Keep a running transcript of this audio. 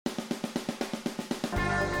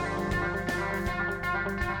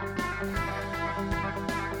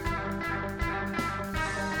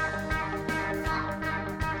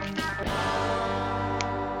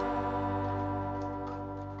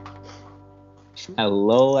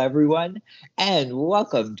Hello, everyone, and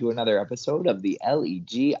welcome to another episode of the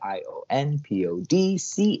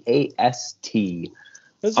LEGIONPODCAST.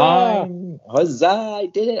 Huzzah! Huzzah! I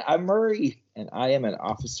did it. I'm Murray, and I am an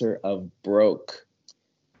officer of Broke.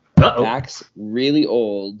 Uh-oh. Back's really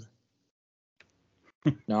old.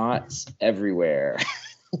 Knots everywhere.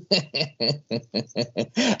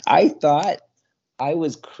 I thought I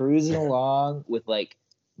was cruising along with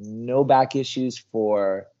no back issues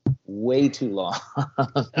for way too long.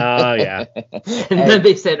 Oh, yeah. And then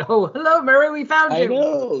they said, "Oh, hello, Murray, we found you." I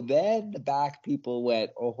know. Then the back people went,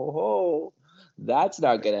 "Oh, ho, ho, that's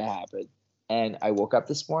not going to happen." And I woke up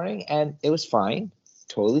this morning and it was fine.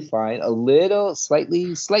 Totally fine. A little,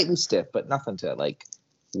 slightly stiff, but nothing to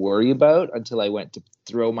worry about until I went to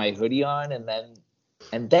throw my hoodie on. And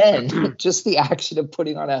then just the action of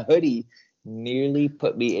putting on a hoodie nearly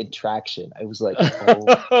put me in traction. I was like,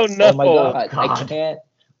 oh no. Oh my God.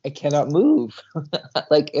 I cannot move.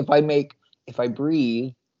 If I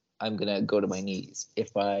breathe, I'm going to go to my knees.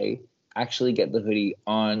 If I actually get the hoodie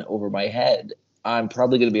on over my head, I'm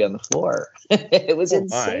probably going to be on the floor. It was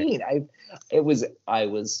insane. I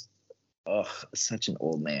was such an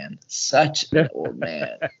old man. Such an old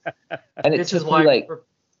man. And it took me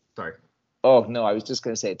Sorry. Oh, no, I was just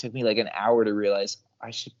going to say it took me an hour to realize I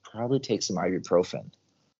should probably take some ibuprofen.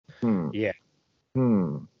 Yeah.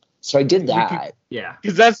 So I did that. Yeah.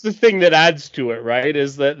 Because that's the thing that adds to it, right?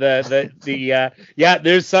 Is that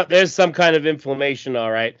there's some kind of inflammation,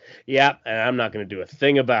 all right. Yeah, and I'm not going to do a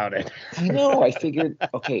thing about it. I know. I figured,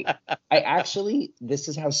 okay, this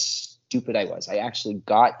is how stupid I was. I actually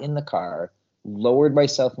got in the car, lowered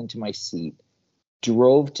myself into my seat,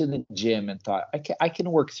 drove to the gym and thought, I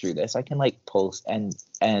can work through this. I can pulse and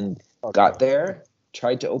got there,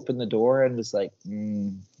 tried to open the door and was like,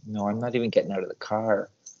 no, I'm not even getting out of the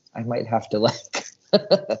car. I might have to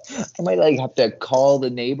have to call the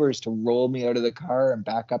neighbors to roll me out of the car and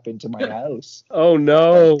back up into my house. Oh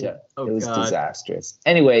no. It was disastrous.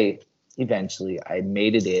 Anyway, eventually I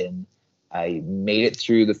made it in. I made it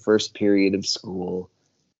through the first period of school.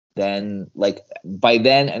 Then by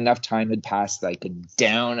then enough time had passed that I could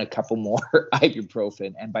down a couple more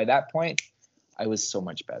ibuprofen. And by that point, I was so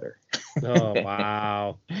much better. Oh,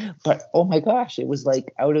 wow. But oh my gosh, it was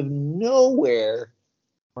out of nowhere.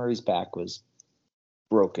 Murray's back was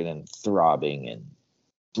broken and throbbing and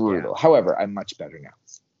brutal. Yeah. However, I'm much better now.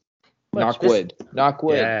 Knock wood.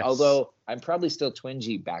 Yes. Although I'm probably still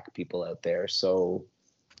twingy back people out there, so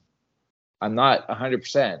I'm not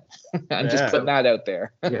 100%. I'm just putting that out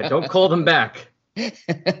there. Yeah, don't call them back.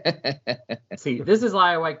 See, this is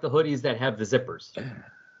why I like the hoodies that have the zippers.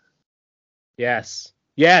 Yes.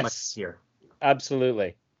 Much here.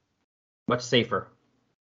 Absolutely. Much safer.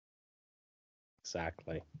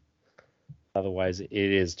 Exactly. Otherwise, it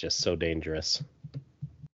is just so dangerous.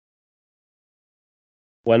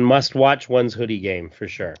 One must watch one's hoodie game for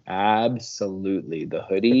sure. Absolutely. The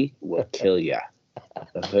hoodie will kill you.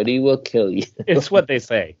 The hoodie will kill you. It's what they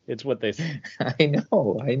say. I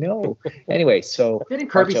know. Anyway, so didn't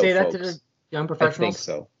Kirby say that to the young professionals?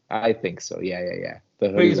 I think so. Yeah. The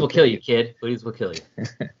hoodies will kill you, kid. Hoodies will kill you.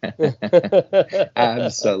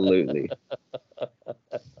 Absolutely.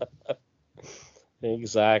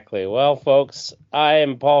 Exactly. Well, folks, I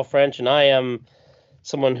am Paul French, and I am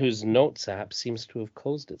someone whose notes app seems to have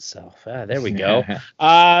closed itself. There we go.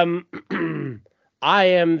 I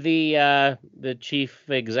am the chief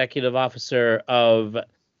executive officer of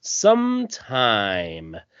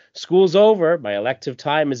Sometime. School's over. My elective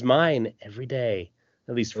time is mine every day,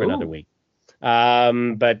 at least for another week.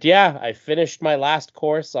 But yeah, I finished my last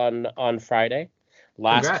course on Friday.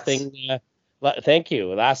 Congrats. Thank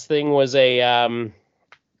you. Last thing was a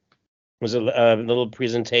little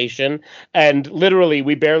presentation, and literally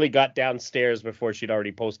we barely got downstairs before she'd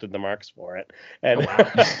already posted the marks for it. And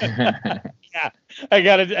yeah, I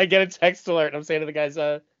get a text alert. And I'm saying to the guys,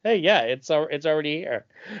 "Hey, yeah, it's already here."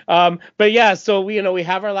 But yeah, so we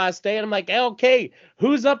have our last day, and I'm like, hey, "Okay,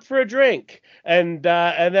 who's up for a drink?" And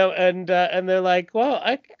they're like, "Well,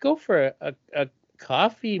 I could go for a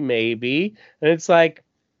coffee maybe," and it's like,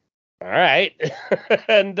 all right.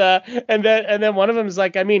 and then one of them is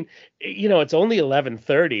like, I mean, it's only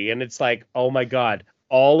 11:30, and it's like, oh my God,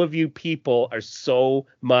 all of you people are so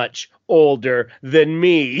much older than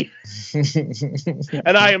me.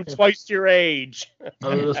 And I am twice your age.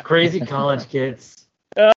 Oh, those crazy college kids.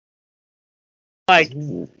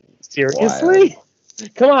 Seriously? Wow.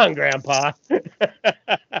 Come on, Grandpa.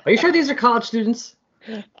 Are you sure these are college students?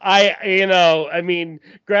 I mean,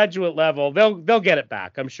 graduate level, they'll get it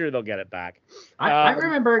back. I'm sure they'll get it back. I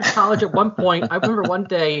remember in college at one point, I remember one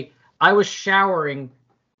day I was showering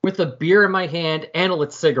with a beer in my hand and a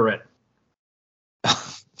lit cigarette.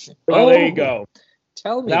 Well, there you go.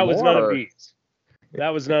 Tell me that more. was none of these. That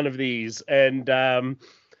was none of these, and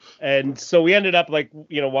so we ended up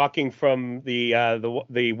walking from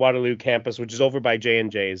the Waterloo campus, which is over by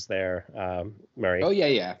J&J's there, Murray. Oh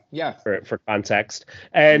yeah. For context,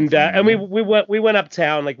 and we went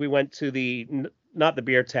uptown, we went to not the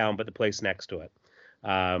beer town, but the place next to it,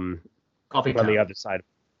 Coffee on town. the other side.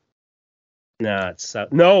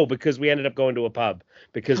 No, because we ended up going to a pub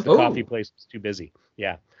because the coffee place was too busy.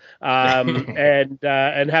 Yeah. And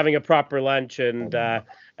having a proper lunch but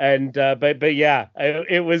yeah,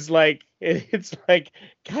 it was it's like,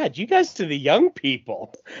 God, you guys to the young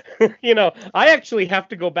people, I actually have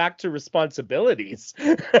to go back to responsibilities.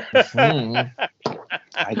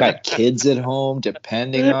 I got kids at home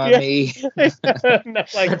depending on me. No, I'm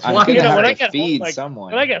gonna have to feed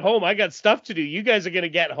someone. When I get home, I got stuff to do. You guys are gonna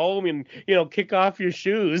get home and kick off your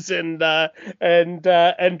shoes and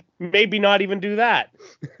maybe not even do that.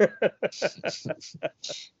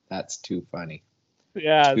 That's too funny.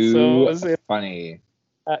 Yeah, funny.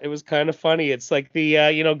 It was kind of funny. It's like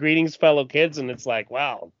the greetings fellow kids, and it's like,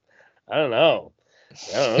 wow, I don't know.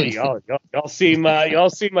 Y'all seem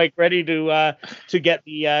like ready to get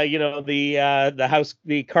the house,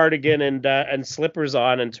 the cardigan and slippers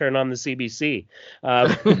on and turn on the CBC.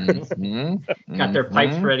 Got their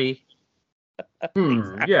pipes ready.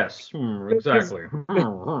 Yes, exactly.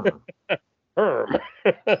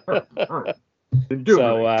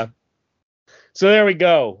 So there we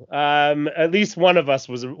go. At least one of us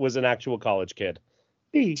was an actual college kid.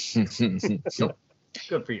 Good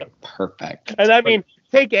for you. Perfect. And I mean,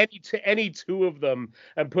 take any two of them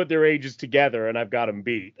and put their ages together, and I've got them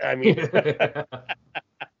beat. I mean,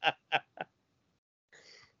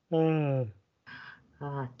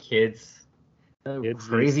 kids. Kids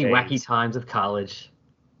Crazy, these wacky days. times of college.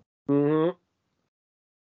 Mm-hmm.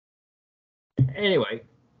 Anyway,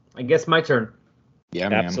 I guess my turn. Yeah,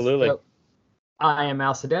 man. Absolutely. So, I am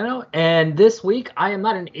Al Sedano, and this week I am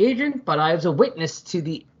not an agent, but I was a witness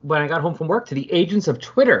when I got home from work, to the agents of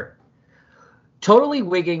Twitter. Totally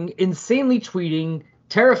wigging, insanely tweeting,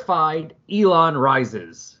 terrified, Elon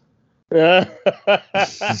rises. I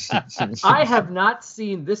have not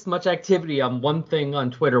seen this much activity on one thing on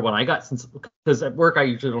Twitter because at work I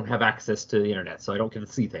usually don't have access to the internet, so I don't get to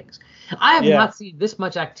see things. I have not seen this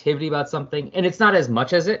much activity about something, and it's not as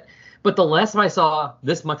much as it, but the last time I saw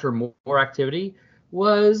this much or more activity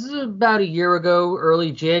was about a year ago,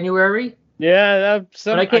 early January. Yeah,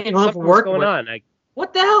 but I came home from work.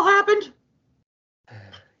 What the hell happened?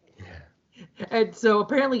 And so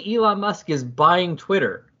apparently Elon Musk is buying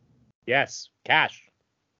Twitter. Yes, cash.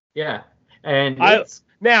 Yeah, and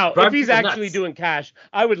now if he's actually doing cash,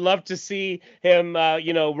 I would love to see him,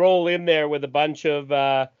 roll in there with a bunch of,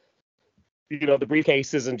 the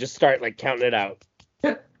briefcases and just start counting it out.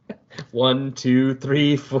 1, 2,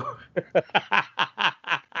 3, 4.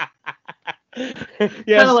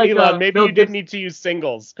 Yes, Elon. Maybe you did need to use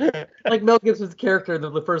singles. Like Mel Gibson's character in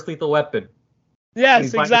the first Lethal Weapon.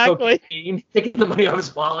 Yes, exactly. Taking the money out of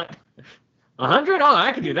his wallet. 100? Oh,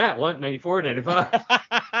 I can do that. 194, 95.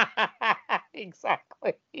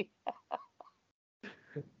 Exactly.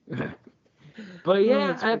 But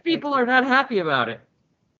yeah, people are not happy about it.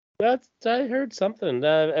 I heard something.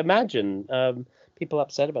 Imagine people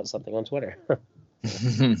upset about something on Twitter.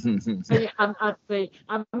 I'm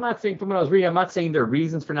not saying from what I was reading, I'm not saying their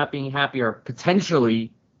reasons for not being happy are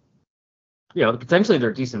potentially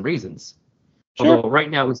they're decent reasons. Sure. Although right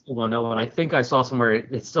now we still don't know, and I think I saw somewhere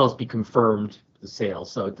it still has to be confirmed, the sale,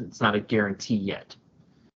 so it's not a guarantee yet.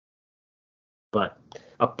 But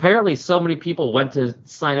apparently so many people went to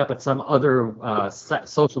sign up at some other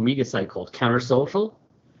social media site called Counter Social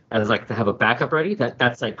as to have a backup ready.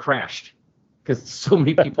 That site crashed because so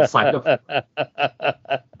many people signed up.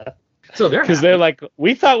 So they're like,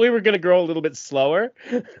 we thought we were going to grow a little bit slower.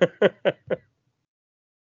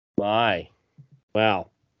 My, wow.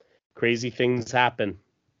 Crazy things happen.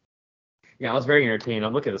 Yeah, I was very entertained.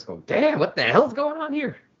 I'm looking at this going, damn, what the hell's going on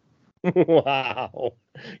here? Wow.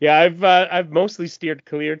 Yeah, I've mostly steered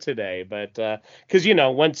clear today, but because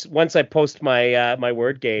once I post my my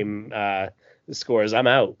word game scores, I'm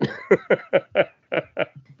out.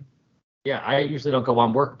 Yeah, I usually don't go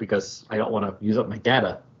on work because I don't want to use up my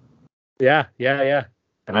data. Yeah. And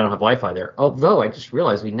I don't have Wi-Fi there. Although I just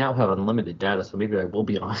realized we now have unlimited data, so maybe I will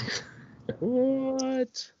be on.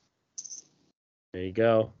 What? There you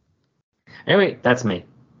go. Anyway, that's me.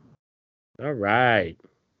 All right.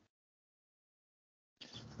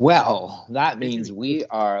 Well, that means we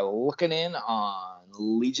are looking in on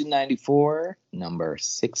Legion 94, number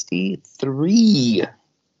 63.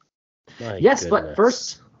 My Yes, goodness. but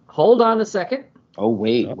first, hold on a second, Oh,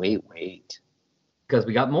 wait. because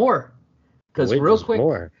we got more. Because Wait, real there's quick,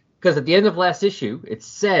 more. because at the end of last issue, it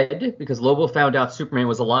said, because Lobo found out Superman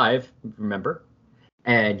was alive, remember?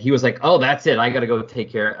 And he was like, oh, that's it. I got to go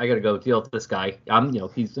deal with this guy.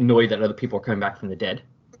 He's annoyed that other people are coming back from the dead.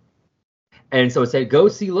 And so it said, go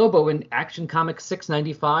see Lobo in Action Comics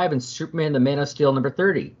 695 and Superman the Man of Steel number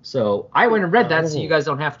 30. So I went and read that so you guys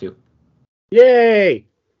don't have to. Yay!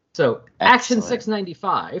 So Action Excellent.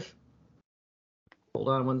 695. Hold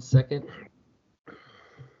on one second.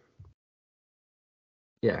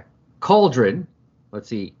 Yeah. Cauldron. Let's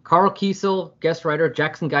see. Carl Kiesel, guest writer.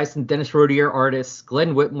 Jackson Geisen, Dennis Rodier, artist.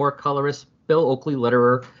 Glenn Whitmore, colorist. Bill Oakley,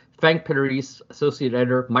 letterer. Frank Pitteris, associate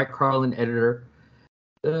editor. Mike Carlin, editor.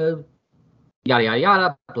 Yada, yada,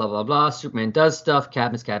 yada. Blah, blah, blah. Superman does stuff.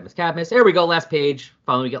 Cadmus. There we go. Last page.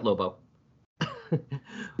 Finally, we get Lobo.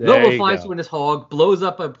 Lobo flies through in his hog, blows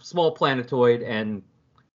up a small planetoid, and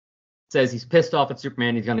says he's pissed off at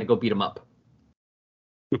Superman. He's going to go beat him up.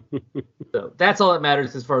 So that's all that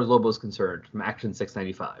matters as far as Lobo's concerned from Action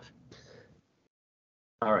 695.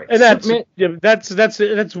 All right, and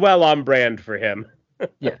that's well on brand for him.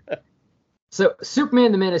 Yeah. So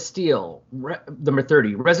Superman the Man of Steel, number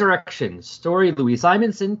 30, Resurrection, story Louise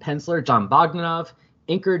Simonson, penciler John Bogdanov,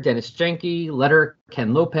 inker Dennis Janke, letter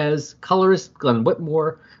Ken Lopez, colorist Glenn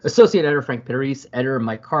Whitmore, associate editor Frank Pitteris, editor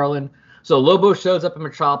Mike Carlin. So Lobo shows up in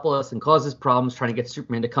Metropolis and causes problems trying to get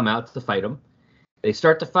Superman to come out to fight him. They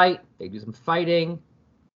start to fight. They do some fighting.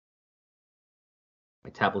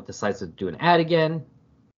 My tablet decides to do an ad again.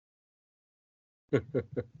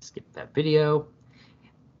 Skip that video.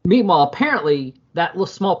 Meanwhile, apparently, that little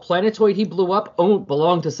small planetoid he blew up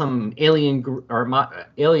belonged to some alien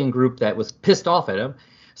group that was pissed off at him.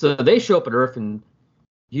 So they show up at Earth and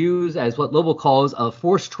use as what Lobo calls a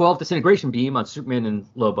Force 12 disintegration beam on Superman and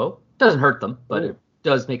Lobo. Doesn't hurt them, but it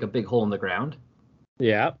does make a big hole in the ground.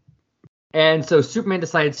 Yeah. And so Superman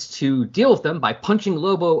decides to deal with them by punching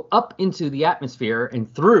Lobo up into the atmosphere and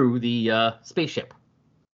through the spaceship.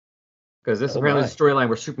 Because this is apparently the storyline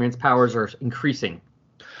where Superman's powers are increasing.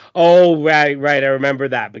 Oh, right. I remember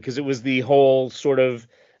that because it was the whole sort of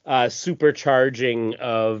supercharging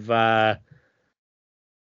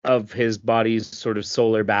of his body's sort of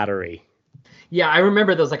solar battery. Yeah, I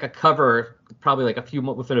remember there was like a cover, probably like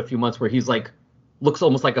within a few months, where he's like looks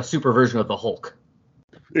almost like a super version of the Hulk.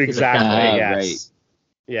 Exactly. Yes. Right.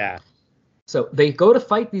 Yeah. So they go to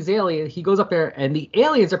fight these aliens. He goes up there, and the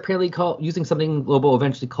aliens are apparently using something Lobo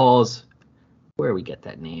eventually calls. Where we get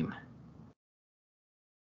that name?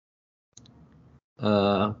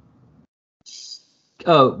 Yeah,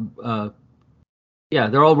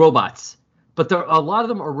 they're all robots, but a lot of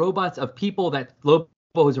them are robots of people that Lobo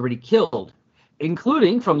has already killed,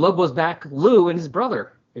 including from Lobo's back, Lou and his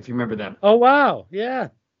brother, if you remember them. Oh wow, yeah.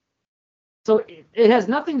 So it has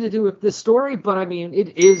nothing to do with this story, but I mean,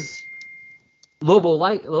 it is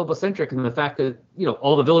Lobo-centric in the fact that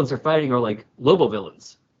all the villains they're fighting are like Lobo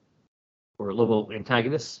villains or Lobo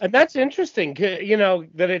antagonists. And that's interesting,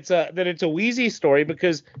 that it's a Wheezy story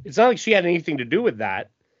because it's not like she had anything to do with that.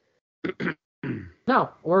 No,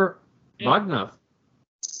 or Bogdanov.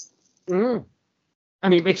 Mm. I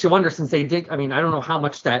mean, it makes you wonder since they did. I mean, I don't know how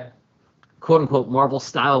much that quote unquote Marvel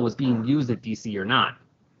style was being used at DC or not.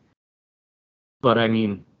 But I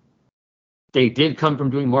mean, they did come from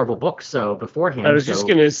doing Marvel books, so beforehand. I was just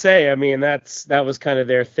gonna say, I mean, that was kind of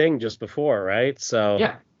their thing just before, right? So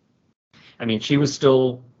yeah. I mean, she was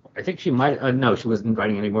still. I think she might. No, she wasn't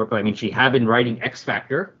writing anymore. But I mean, she had been writing X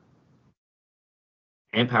Factor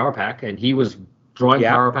and Power Pack, and he was drawing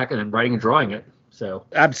Power Pack and then writing and drawing it. So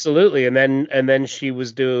absolutely, and then she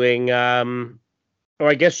was doing. Or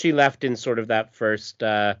I guess she left in sort of that first.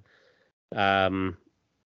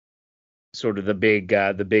 Sort of the big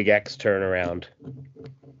X turnaround,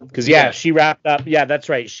 because she wrapped up. Yeah, that's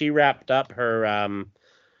right. She wrapped up her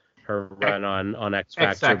run on X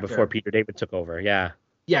Factor before Peter David took over. Yeah.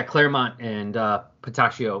 Yeah, Claremont and Los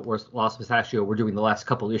Pistachio were doing the last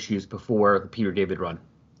couple issues before the Peter David run.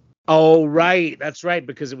 Oh right, that's right,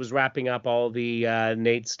 because it was wrapping up all the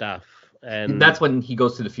Nate stuff, and that's when he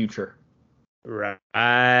goes to the future. Right.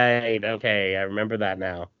 Okay, I remember that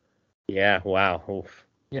now. Yeah. Wow. Oof.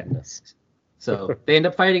 Yeah. So they end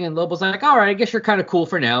up fighting, and Lobo's like, all right, I guess you're kind of cool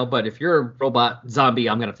for now, but if you're a robot zombie,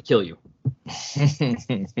 I'm going to have to kill you.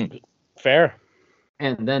 Fair.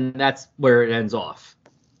 And then that's where it ends off.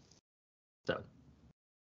 So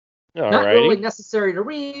not really necessary to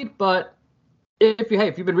read, but if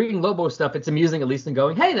you've been reading Lobo stuff, it's amusing at least in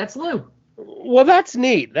going, hey, that's Lou. Well, that's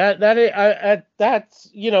neat. That's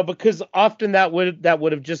because often that would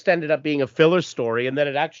have just ended up being a filler story, and then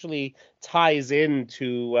it actually ties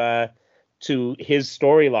into to his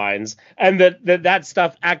storylines, and that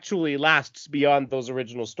stuff actually lasts beyond those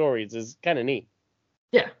original stories is kind of neat.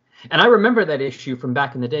 Yeah, and I remember that issue from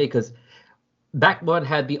back in the day because back one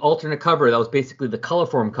had the alternate cover that was basically the color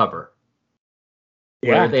form cover.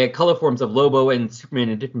 Where they had color forms of Lobo and Superman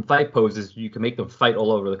in different fight poses. You can make them fight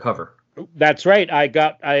all over the cover. That's right.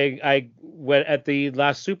 I went at the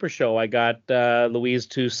last Super Show. I got Louise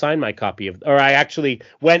to sign my copy I actually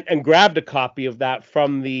went and grabbed a copy of that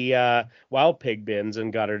from the Wild Pig bins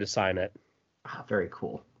and got her to sign it. Ah, very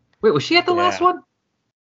cool. Wait, was she at the last one?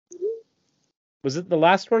 Was it the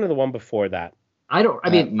last one or the one before that? I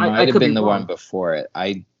mean, might have could been be the wrong. one before it.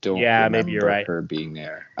 I don't remember maybe you're right. her being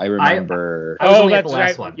there. I remember. I was only at that's the last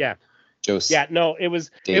right. one. Yeah. Joseph. Yeah, no, it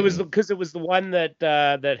was because it was the one that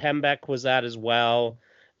Hembeck was at as well,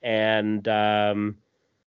 and the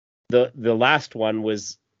last one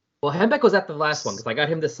was. Well, Hembeck was at the last one because I got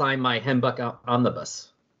him to sign my Hembeck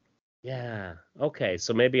omnibus. Yeah. Okay.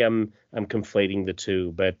 So maybe I'm conflating the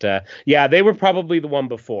two, but yeah, they were probably the one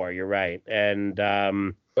before. You're right, and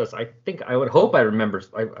because I think I would hope I remember.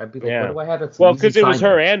 I'd be like, what do I have? Well, because it was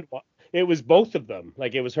her and it was both of them.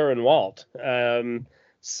 Like it was her and Walt.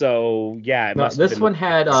 So yeah, this one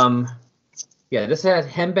had this had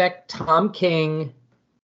Hembeck, Tom King,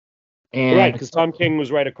 and right, because Tom King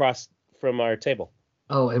was right across from our table.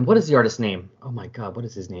 Oh, and what is the artist's name? Oh my God, what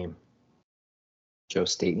is his name? Joe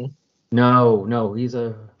Staton? No, he's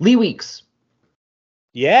Lee Weeks.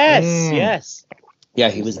 Yes. Yeah,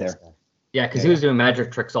 he was there. Yeah, because he was doing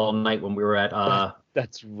magic tricks all night when we were at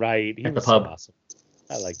That's right. He at was the pub. So awesome.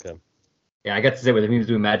 I liked him. Yeah, I got to sit with him. He was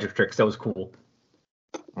doing magic tricks. That was cool.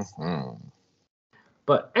 Mm-hmm.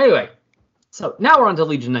 But anyway, so now we're on to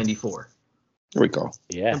Legion 94. Here we go.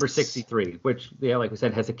 Yeah. Number 63, which, like we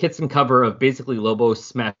said, has a Kitson cover of basically Lobo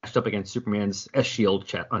smashed up against Superman's S-shield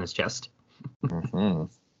on his chest. Mm-hmm.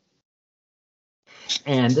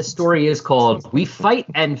 And this story is called We Fight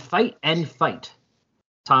and Fight and Fight.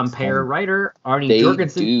 Tom Peyer, writer, Arnie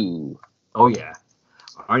Jorgensen. Do. Oh, yeah.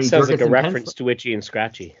 Arnie Sounds Jorgensen, like a reference to Itchy and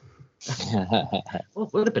Scratchy. Well,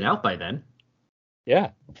 it would have been out by then.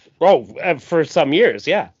 Yeah. Oh, for some years,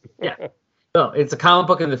 yeah. Yeah. Well, it's a comic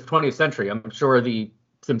book in the 20th century. I'm sure the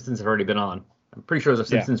Simpsons have already been on. I'm pretty sure there's a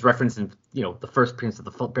Simpsons reference in, the first appearance of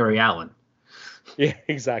the Barry Allen. Yeah,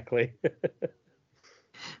 exactly.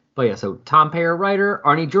 But yeah, so Tom Peyer, writer,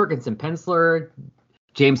 Arnie Jorgensen, penciler,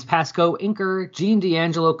 James Pascoe, inker, Gene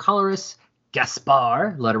D'Angelo, colorist,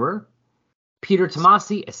 Gaspar, letterer, Peter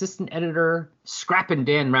Tomasi, assistant editor, Scrap and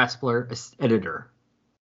Dan Raspler, editor.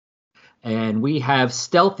 And we have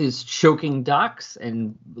Stealth is choking Docs,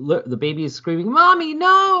 and the baby is screaming, "Mommy,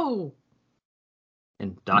 no!"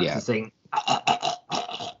 And Docs is saying,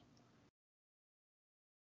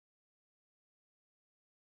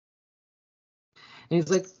 And he's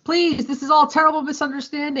like, "Please, this is all a terrible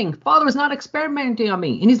misunderstanding. Father was not experimenting on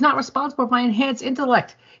me, and he's not responsible for my enhanced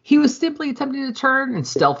intellect. He was simply attempting to turn." And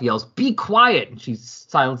Stealth yells, "Be quiet!" And she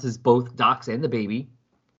silences both Docs and the baby.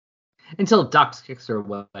 Until Docs kicks her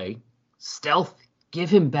away. "Stealth, give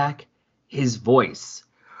him back his voice.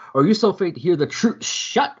 Or are you so afraid to hear the truth?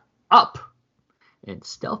 Shut up!" And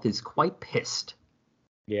Stealth is quite pissed.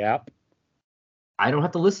 Yep. "I don't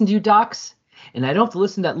have to listen to you, Docs. And I don't have to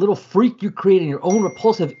listen to that little freak you create in your own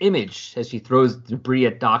repulsive image," as she throws debris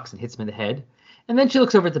at Docs and hits him in the head. And then she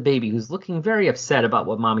looks over at the baby, who's looking very upset about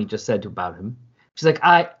what Mommy just said about him. She's like,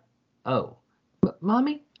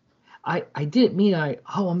 Mommy? I didn't mean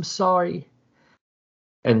I'm sorry."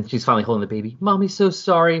 And she's finally holding the baby. "Mommy's so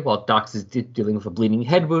sorry," while Docs is dealing with a bleeding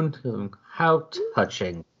head wound. How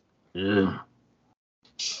touching.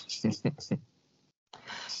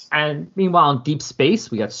 And meanwhile, in deep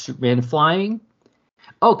space, we got Superman flying.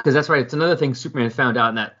 Oh, because that's right. It's another thing Superman found out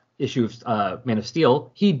in that issue of Man of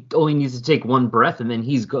Steel. He only needs to take one breath, and then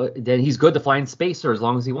he's good. Then he's good to fly in space for as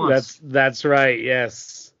long as he wants. That's right.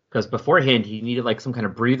 Yes. Because beforehand, he needed like some kind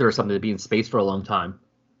of breather or something to be in space for a long time.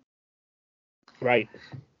 Right.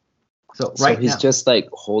 So he's just like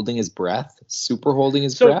holding his breath, super holding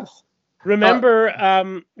his breath.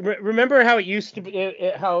 Remember, remember how it used to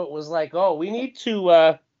be, how it was like, oh, we need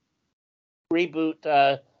to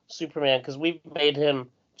reboot Superman because we've made him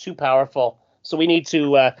too powerful, so we need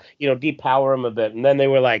to depower him a bit. And then they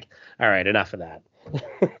were like, all right, enough of that.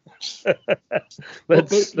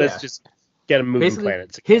 let's just get him moving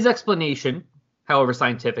planets. His explanation, however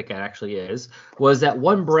scientific it actually is, was that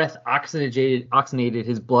one breath oxygenated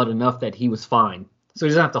his blood enough that he was fine. So he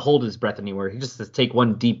doesn't have to hold his breath anywhere. He just has to take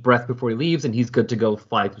one deep breath before he leaves, and he's good to go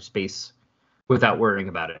fly through space without worrying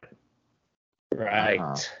about it. Right.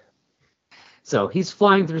 Uh-huh. So he's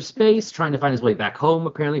flying through space, trying to find his way back home,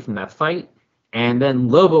 apparently, from that fight. And then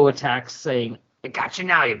Lobo attacks, saying, "I got you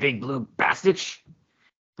now, you big blue bastard."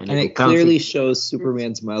 And it clearly shows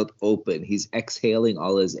Superman's mouth open. He's exhaling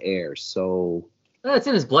all his air. So It's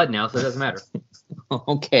in his blood now, so it doesn't matter.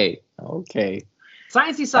 okay.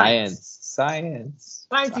 Sciencey Science.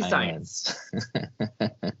 Sciencey science.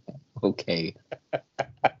 Okay.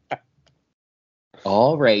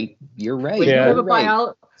 All right. You're right. When, Yeah. you have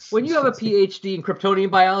a when you have a PhD in Kryptonian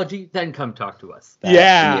biology, then come talk to us.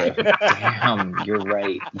 Yeah. Damn, you're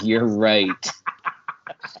right.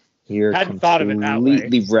 You're Hadn't thought of it that way.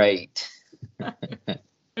 completely right.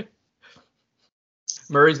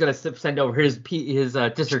 Murray's going to send over his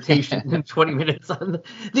dissertation in 20 minutes on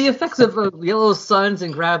the effects of yellow suns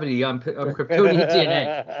and gravity on Kryptonian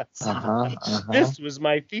DNA. This was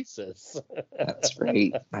my thesis. That's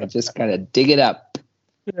right. I just gotta dig it up.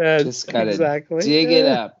 Yes, Just gotta exactly. dig it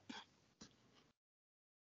up.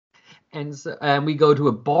 And we go to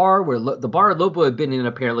a bar where the bar Lobo had been in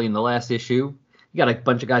apparently in the last issue. You got a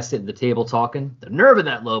bunch of guys sitting at the table talking. The nerve of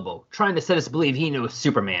that Lobo, trying to set us to believe he knows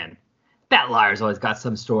Superman. That liar's always got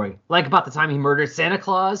some story, like about the time he murdered Santa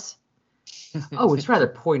Claus. Oh, it's rather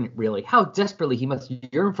poignant, really, how desperately he must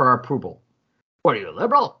yearn for our approval. What are you, a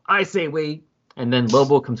liberal? I say we. And then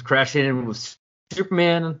Lobo comes crashing in with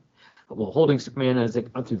Superman, holding Superman as they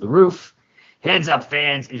come through the roof. Heads up,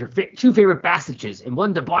 fans, is your two favorite passages and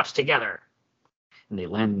one debauched together. And they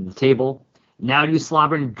land on the table. Now you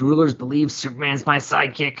slobbering droolers believe Superman's my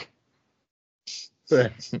sidekick.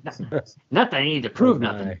 Not that I need to prove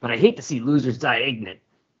nothing, but I hate to see losers die ignorant.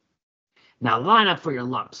 Now line up for your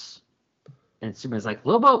lumps. And Superman's like,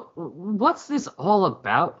 Lobo, what's this all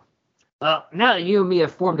about? Well, now that you and me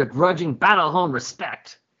have formed a grudging battle-home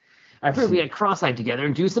respect, I've heard we had cross-eyed together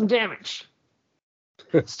and do some damage.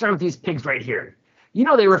 Start with these pigs right here. You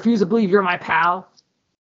know they refuse to believe you're my pal.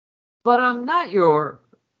 But I'm not your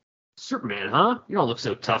Superman, huh? You don't look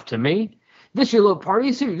so tough to me. This your little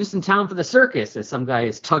party, so you're just in town for the circus, as some guy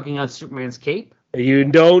is tugging on Superman's cape. You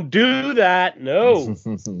don't do that, no.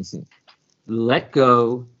 Let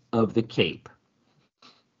go of the cape.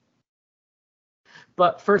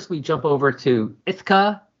 But first we jump over to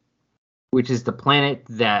Ithaca, which is the planet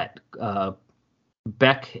that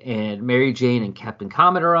Beck and Mary Jane and Captain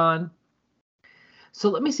Comet are on. So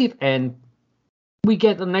let me see if, and we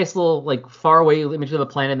get a nice little like faraway image of the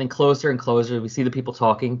planet, and then closer and closer we see the people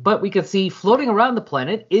talking, but we can see floating around the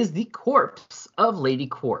planet is the corpse of Lady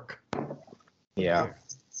Quark. Yeah.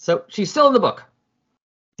 So she's still in the book.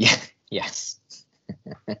 Yeah. Yes.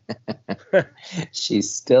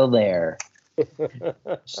 She's still there.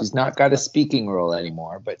 She's not got a speaking role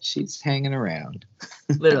anymore, but she's hanging around.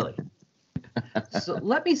 Literally. So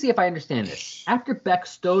let me see if I understand this. After Beck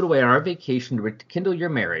stowed away on our vacation to rekindle your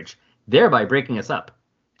marriage, thereby breaking us up,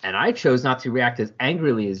 and I chose not to react as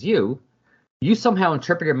angrily as you somehow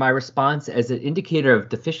interpreted my response as an indicator of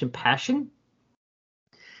deficient passion?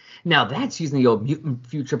 Now that's using the old mutant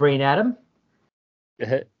future brain, Adam.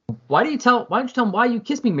 Why don't you tell him why you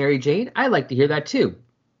kissed me, Mary Jane? I'd like to hear that too.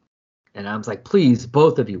 And I was like, please,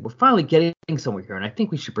 both of you, we're finally getting somewhere here, and I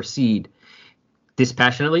think we should proceed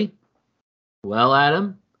dispassionately. Well,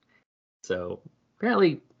 Adam. So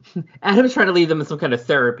apparently Adam's trying to leave them in some kind of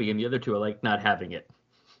therapy, and the other two are like not having it.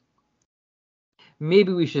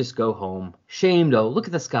 Maybe we should just go home. Shame, though. Look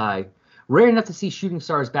at the sky. Rare enough to see shooting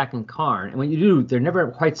stars back in Karn, and when you do, they're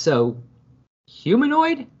never quite so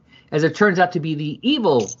humanoid, as it turns out to be the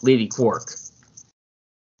evil Lady Quark,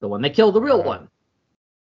 the one that killed the real one.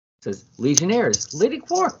 It says, Legionnaires, Lady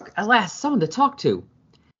Quark, at last, someone to talk to.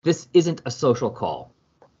 This isn't a social call.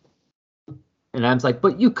 And I'm like,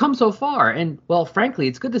 but you come so far, and, well, frankly,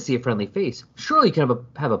 it's good to see a friendly face. Surely you can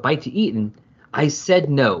have a bite to eat, and I said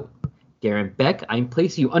no. Darren Beck, I'm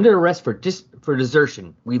placing you under arrest for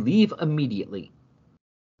desertion. We leave immediately.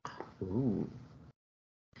 Ooh.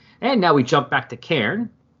 And now we jump back to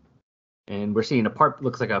Cairn, and we're seeing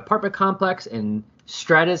looks like an apartment complex, and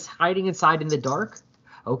Stratus hiding inside in the dark.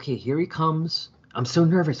 Okay, here he comes. I'm so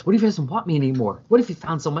nervous. What if he doesn't want me anymore? What if he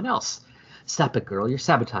found someone else? Stop it, girl. You're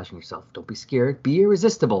sabotaging yourself. Don't be scared. Be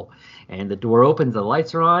irresistible. And the door opens, the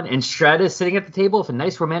lights are on, and Stratus sitting at the table with a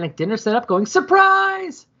nice romantic dinner set up going,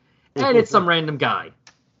 surprise! And it's some random guy.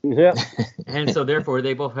 Yeah. And so therefore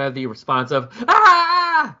they both have the response of,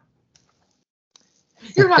 ah!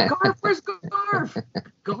 You're not Garth. Where's Garth?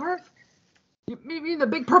 Garth? You mean the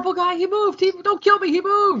big purple guy? He moved. Don't kill me. He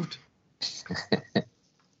moved.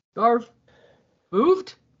 Garth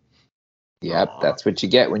moved? Yep, that's what you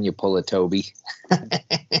get when you pull a Toby.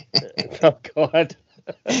 Oh, God.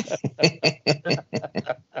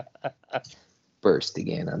 Bursting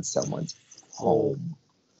in on someone's home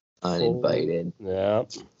uninvited. Yeah.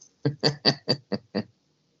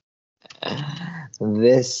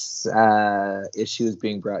 This issue is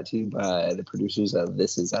being brought to you by the producers of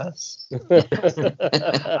This Is Us.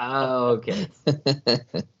 Oh, okay.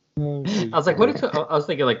 I was like, I was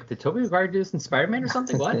thinking, like, did Tobey Maguire do this in Spider-Man or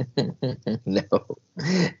something? What?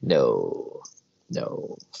 No.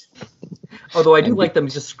 Although I do like them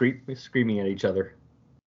just screaming at each other.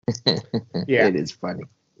 Yeah. It is funny.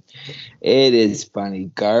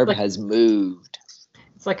 Garb has moved.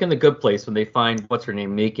 It's like in The Good Place when they find what's her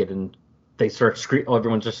name naked and they start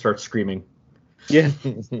everyone just starts screaming. Yeah.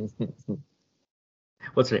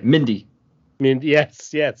 What's her name? Mindy.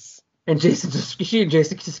 Yes. And she and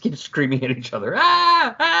Jason just keep screaming at each other.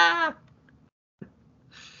 Ah!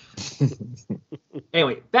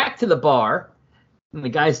 Anyway, back to the bar. And the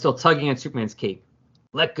guy's still tugging at Superman's cape.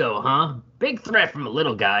 Let go, huh? Big threat from a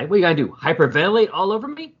little guy. What are you gonna do? Hyperventilate all over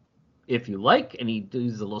me? If you like. And he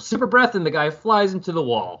does a little super breath and the guy flies into the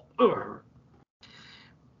wall. Ugh.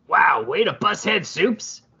 Wow, way to bust head,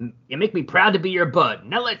 Soups. You make me proud to be your bud.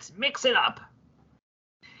 Now let's mix it up.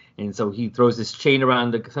 And so he throws this chain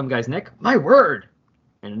around some guy's neck. My word!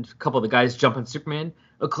 And a couple of the guys jump on Superman.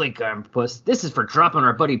 A clink arm, puss. This is for dropping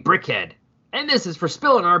our buddy Brickhead. And this is for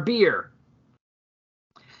spilling our beer.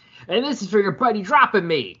 And this is for your buddy dropping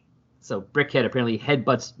me. So Brickhead apparently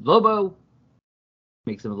headbutts Lobo.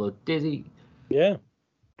 Makes him a little dizzy. Yeah.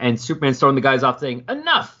 And Superman's throwing the guys off saying,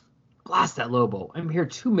 enough! Blast that Lobo. I'm here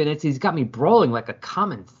 2 minutes. He's got me brawling like a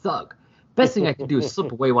common thug. Best thing I can do is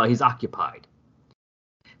slip away while he's occupied.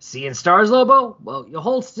 Seeing stars, Lobo? Well, you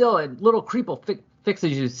hold still and little creep will fix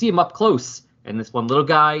as you see him up close. And this one little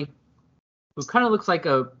guy, who kind of looks like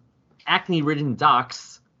a acne-ridden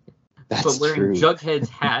Dox, but wearing Jughead's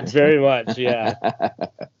hat. Very much, yeah.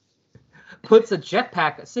 Sticks a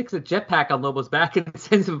jetpack on Lobo's back and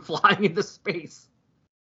sends him flying into space.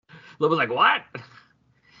 Lobo's like, what?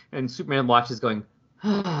 And Superman watches going,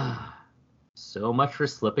 so much for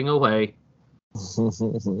slipping away.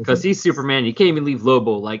 Because he's Superman, you can't even leave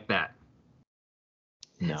Lobo like that.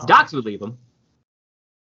 No. Dox would leave him.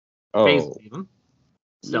 Oh. Faze would leave him.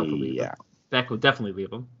 Stealth would leave him. Yeah. Beck would definitely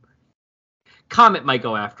leave him. Comet might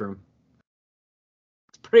go after him.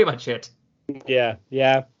 That's pretty much it. Yeah.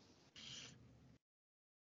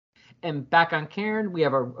 And back on Karen, we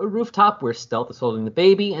have a rooftop where Stealth is holding the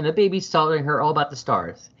baby, and the baby's telling her all about the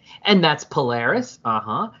stars. And that's Polaris.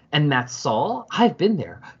 And that's Sol. I've been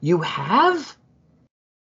there. You have?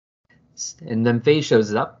 And then Faye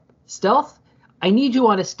shows up. Stealth, I need you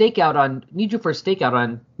for a stakeout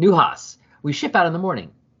on Nuhas. We ship out in the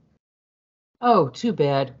morning. Oh, too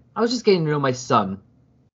bad. I was just getting to know my son.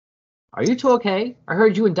 Are you two okay? I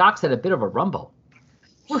heard you and Dox had a bit of a rumble.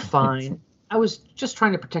 We're fine. I was just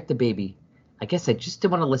trying to protect the baby. I guess I just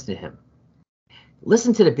didn't want to listen to him.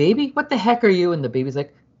 Listen to the baby? What the heck are you? And the baby's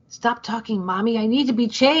like, stop talking, Mommy. I need to be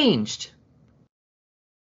changed.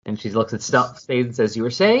 And she looks at Stealth and says, you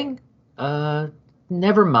were saying?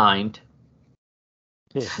 Never mind.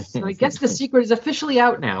 So I guess the secret is officially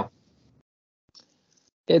out now.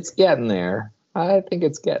 It's getting there. I think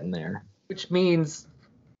it's getting there. Which means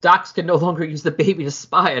Dox can no longer use the baby to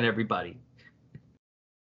spy on everybody.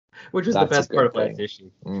 Which is the best part of last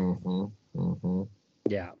issue.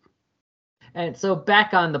 Yeah. And so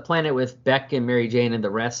back on the planet with Beck and Mary Jane and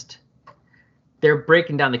the rest, they're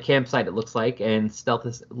breaking down the campsite, it looks like, and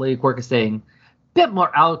Lady Quark is saying, bit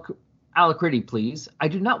more alacrity, please. I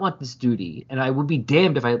do not want this duty, and I would be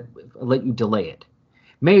damned if I let you delay it.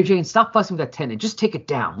 Mary Jane, stop fussing with that tent and just take it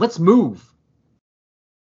down. Let's move.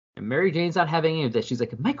 And Mary Jane's not having any of this. She's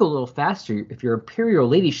like, it might go a little faster if your imperial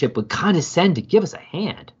ladyship would condescend to give us a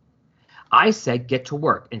hand. I said get to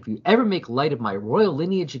work, and if you ever make light of my royal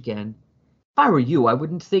lineage again, if I were you, I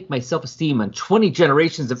wouldn't stake my self-esteem on 20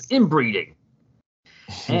 generations of inbreeding.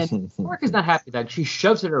 And Quark is not happy that she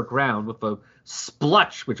shoves it in her ground with a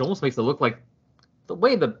splutch, which almost makes it look like, the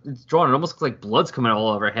way that it's drawn, it almost looks like blood's coming all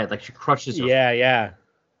over her head, like she crushes her. Yeah.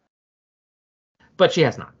 But she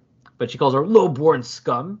has not. But she calls her low-born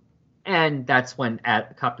scum, and that's when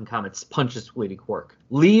Captain Comet punches Lady Quark.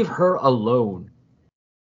 Leave her alone.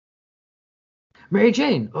 Mary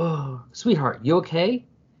Jane, oh, sweetheart, you okay?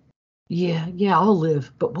 Yeah, I'll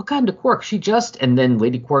live. But what kind of Quark? She just... And then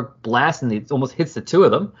Lady Quark blasts, and it almost hits the two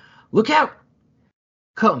of them. Look out!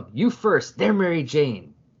 Come, you first. There, Mary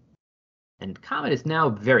Jane. And Comet is now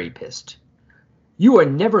very pissed. You are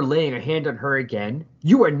never laying a hand on her again.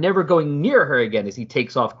 You are never going near her again, as he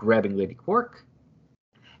takes off grabbing Lady Quark.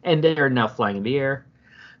 And they're now flying in the air.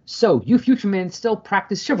 So, you future men still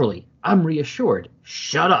practice chivalry. I'm reassured.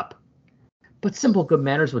 Shut up. But simple good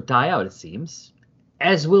manners would die out, it seems.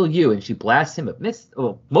 As will you. And she blasts him, but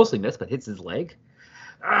mostly missed, but hits his leg.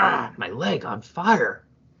 Ah, my leg on fire.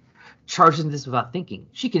 Charges into this without thinking.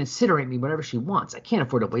 She can incinerate me whenever she wants. I can't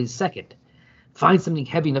afford to wait a second. Find something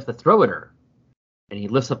heavy enough to throw at her. And he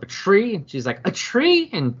lifts up a tree, and she's like, a tree?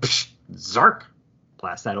 And psh, zark.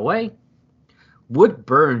 Blast that away. Wood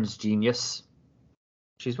burns, genius.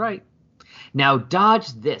 She's right. Now dodge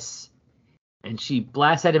this. And she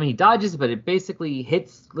blasts at him, and he dodges, but it basically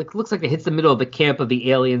hits, looks like it hits the middle of the camp of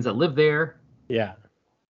the aliens that live there. Yeah.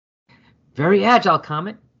 Very agile,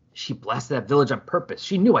 Comet. She blasted that village on purpose.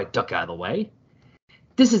 She knew I'd duck out of the way.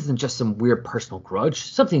 This isn't just some weird personal grudge.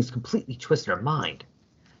 Something's completely twisted her mind.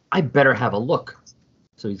 I better have a look.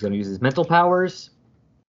 So he's going to use his mental powers.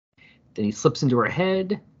 Then he slips into her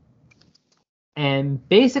head. And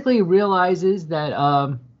basically realizes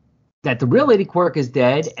that that the real Lady Quark is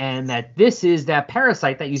dead, and that this is that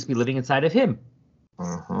parasite that used to be living inside of him.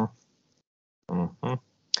 Mm-hmm. Mm-hmm.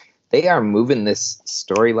 They are moving this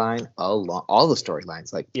storyline along, all the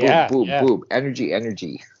storylines, like boom, boom, boom,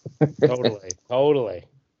 energy. Totally.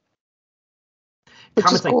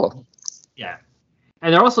 Which is cool. Yeah.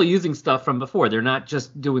 And they're also using stuff from before. They're not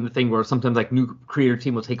just doing the thing where sometimes like new creator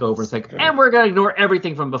team will take over and it's like, and we're going to ignore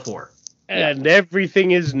everything from before. And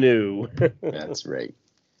everything is new. That's right.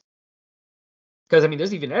 Because, I mean,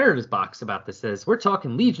 there's even an editor's box about this. Says we're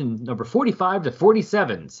talking Legion number 45 to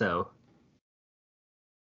 47. So,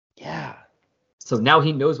 yeah. So now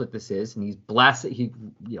he knows what this is, and he's blasted. He,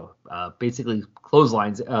 basically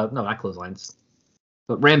clotheslines. No, not clotheslines,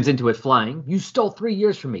 but rams into it flying. You stole 3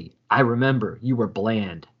 years from me. I remember. You were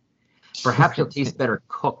bland. Perhaps you'll taste better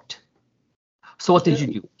cooked. So what did you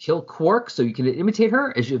do? Kill Quark so you can imitate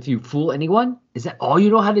her? If you fool anyone? Is that all you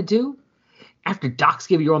know how to do? After Docs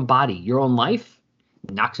gave you your own body, your own life?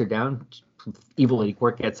 Knocks her down. Evil Lady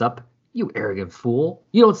Quark gets up. You arrogant fool.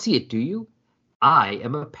 You don't see it, do you? I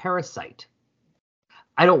am a parasite.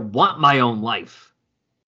 I don't want my own life.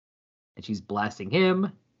 And she's blasting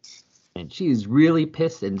him. And she's really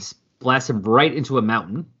pissed and blasts him right into a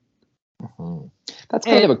mountain. Mm-hmm. That's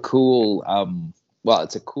kind of a cool,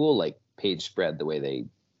 it's a cool, like, page spread, the way they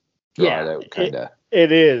draw it out, kind of.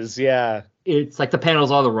 It is, yeah. It's like the panels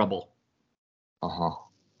are the rubble. Uh-huh.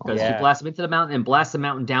 Because she blasts him into the mountain and blasts the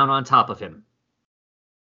mountain down on top of him.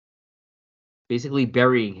 Basically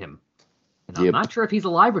burying him. And I'm not sure if he's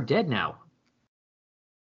alive or dead now.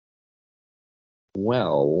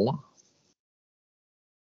 Well,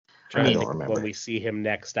 I don't remember when we see him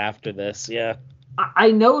next after this. Yeah,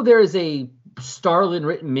 I know there's a Starlin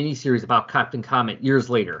written miniseries about Captain Comet years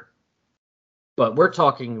later, but we're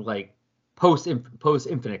talking like post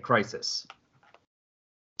Infinite Crisis.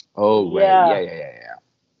 Oh right, yeah.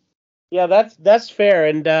 Yeah, that's fair,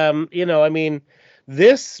 and I mean,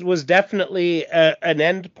 this was definitely an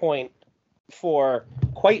end point for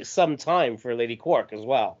quite some time for Lady Quark as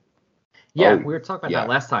well. Yeah, we were talking about that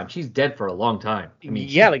last time. She's dead for a long time. I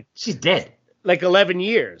mean, she's dead. Like 11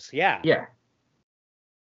 years, yeah. Yeah.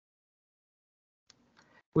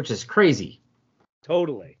 Which is crazy.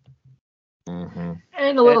 Totally. Mm-hmm.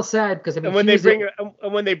 And a little sad because I mean, when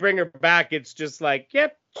they bring her back, it's just like,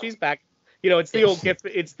 yep, she's back. It's the old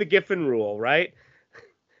it's the Giffen rule, right?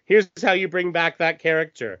 Here's how you bring back that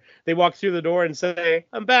character. They walk through the door and say,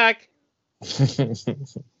 "I'm back."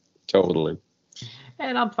 Totally.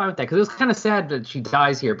 And I'm fine with that because it was kind of sad that she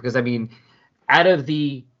dies here because, I mean, out of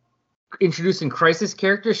the introducing Crisis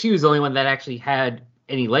characters, she was the only one that actually had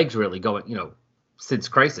any legs really going, since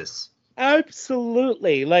Crisis.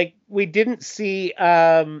 Absolutely. Like, we didn't see,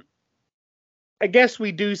 I guess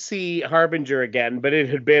we do see Harbinger again, but it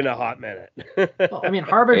had been a hot minute. Well, I mean,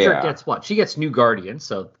 Harbinger gets what? She gets New Guardian,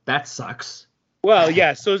 so that sucks. Well,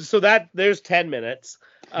 yeah, so that there's 10 minutes.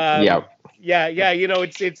 Yeah,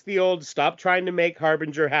 it's the old stop trying to make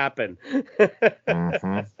Harbinger happen.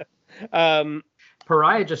 mm-hmm.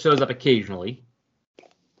 Pariah just shows up occasionally.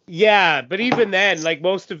 Yeah, but even then, like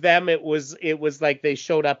most of them, it was like they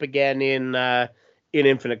showed up again in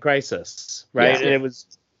Infinite Crisis, right? Yeah. And it was,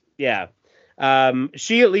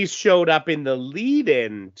 she at least showed up in the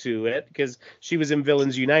lead-in to it because she was in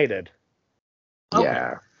Villains United.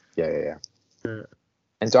 Okay. Yeah.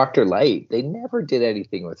 And Dr. Light, they never did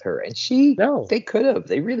anything with her. And they could have.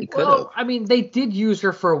 They really could have. I mean, they did use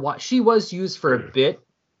her for a while. She was used for a bit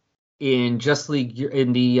in Just League,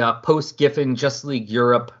 in the post-Giffen Just League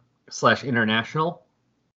Europe / International.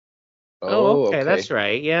 Oh, okay. That's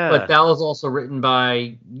right. Yeah. But that was also written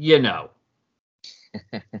by,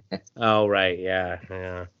 Oh, right.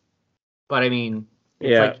 Yeah. But I mean,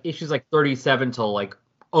 it's like issues like 37 till like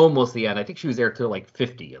almost the end. I think she was there till like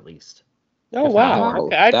 50 at least. Oh If not wow! more.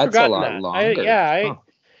 Okay, I'd That's a forgotten lot that. longer.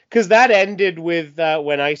 Because that ended with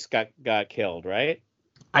when Ice got killed, right?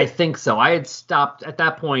 I think so. I had stopped at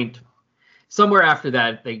that point. Somewhere after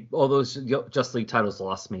that, all those Justice League titles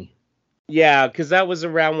lost me. Yeah, because that was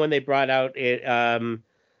around when they brought out it.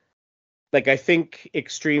 Like I think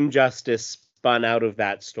Extreme Justice spun out of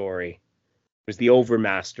that story. It was the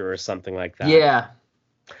Overmaster or something like that. Yeah.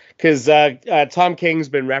 Because Tom King's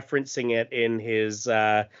been referencing it in his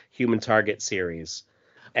Human Target series.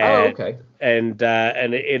 And, okay. And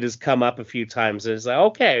it has come up a few times. And it's like,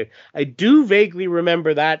 okay, I do vaguely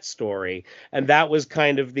remember that story. And that was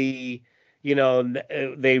kind of the,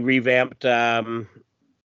 they revamped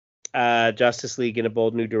Justice League in a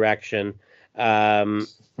bold new direction. And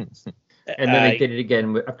then they did it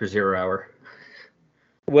again after Zero Hour.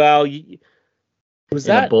 Well, was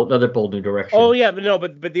that another bold new direction? Oh yeah,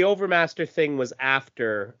 but the Overmaster thing was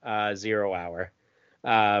after 0 Hour,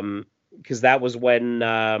 because that was when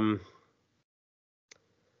oh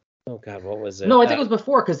god, what was it? No, I think it was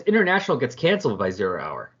before because International gets canceled by 0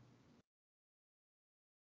 Hour.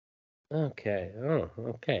 Okay. Oh,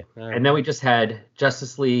 okay. And then we just had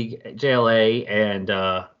Justice League, JLA, and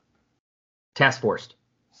Task Force.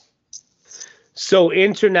 So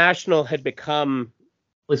International had become,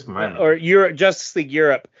 at least from my or Justice League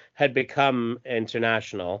Europe had become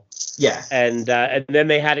International. Yeah. And then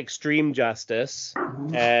they had Extreme Justice,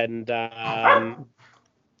 and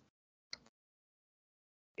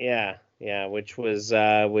which was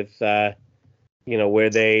with where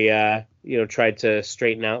they tried to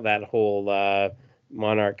straighten out that whole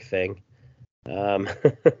Monarch thing. Oh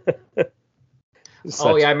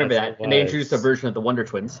yeah, I remember that. And they introduced a version of the Wonder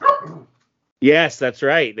Twins. Yes, that's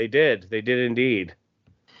right. They did. They did indeed.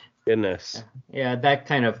 Goodness. Yeah, that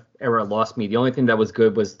kind of era lost me. The only thing that was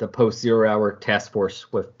good was the post 0 Hour Task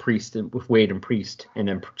Force with Wade and Priest, and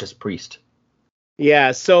then just Priest.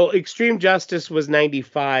 Yeah, so Extreme Justice was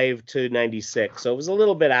 95 to 96, so it was a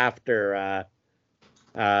little bit after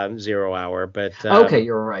 0 Hour, but okay,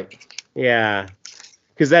 you're right. Yeah,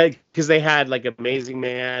 because they had like Amazing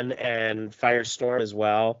Man and Firestorm as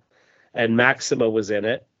well, and Maxima was in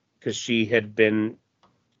it because she had been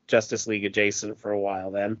Justice League adjacent for a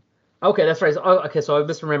while then. Okay, that's right. Oh, okay, so I'm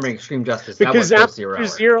misremembering Extreme Justice. Because that was after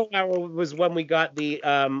 0 Hour was when we got the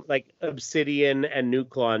Obsidian and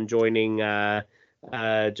Nuklon joining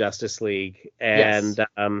Justice League, and yes.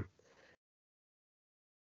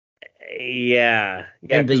 Yeah,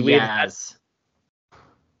 and the Yaz.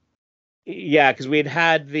 Yeah, because we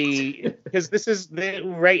had because this is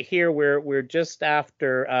right here where we're just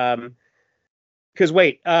after because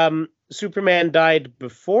wait, Superman died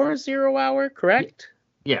before 0 Hour, correct?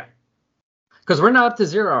 Yeah. Because we're not up to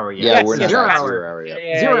 0 Hour yet. Yeah, we're not 0 at Hour. 0 Hour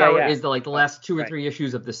yet. 0 Hour is the last 2 or 3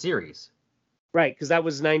 issues of the series. Right, because that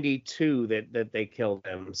was 92 that they killed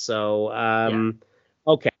him. So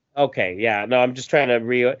okay, yeah. No, I'm just trying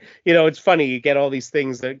to it's funny, you get all these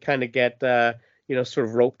things that kind of get sort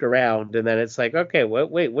of roped around, and then it's like, okay,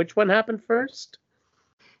 wait, which one happened first?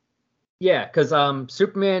 Yeah, because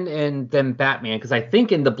Superman and then Batman, because I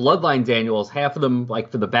think in the Bloodlines annuals, half of them,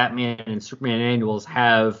 like for the Batman and Superman annuals,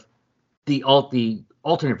 have the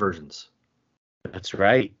alternate versions. That's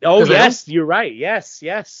right. Oh, yes, you're right. Yes.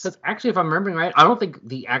 Because actually, if I'm remembering right, I don't think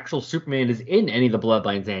the actual Superman is in any of the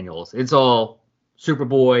Bloodlines annuals. It's all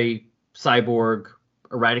Superboy, Cyborg,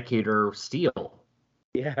 Eradicator, Steel.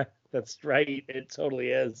 Yeah, that's right. It totally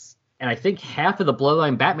is. And I think half of the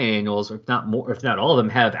Bloodline Batman annuals, if not more, if not all of them,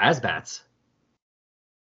 have Asbats.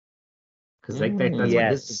 Because that's when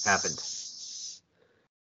this happened.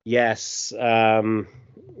 Yes.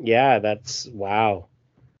 Yeah, that's wow.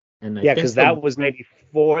 And because that was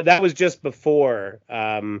 94. That was just before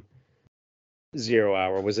 0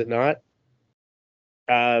 Hour, was it not?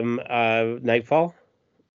 Nightfall?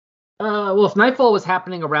 Well, if Nightfall was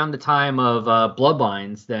happening around the time of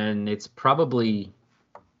Bloodlines, then it's probably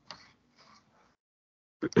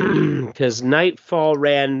because Nightfall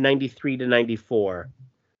ran 93 to 94.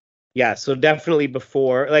 Yeah, so definitely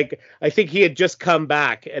before. Like, I think he had just come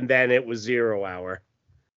back, and then it was 0 Hour.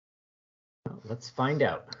 Let's find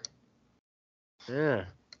out. Yeah.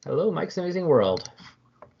 Hello, Mike's Amazing World.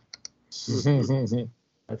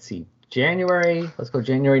 Let's see. January. Let's go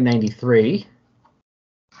January 93.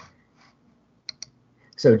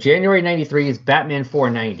 So January 93 is Batman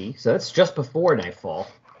 490. So that's just before Nightfall.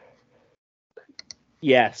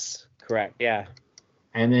 Yes, correct. Yeah.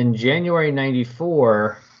 And then January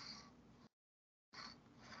 94.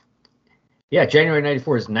 Yeah, January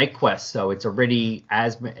 94 is Night Quest. So it's already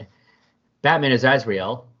Batman is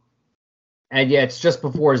Azrael. And yeah, it's just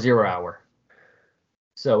before 0 Hour.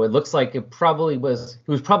 So it looks like it was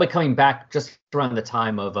probably coming back just around the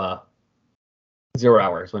time of 0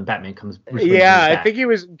 Hours when Batman comes. Yeah, I think he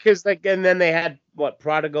was because and then they had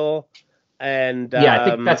Prodigal, and I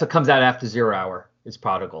think that's what comes out after 0 Hour is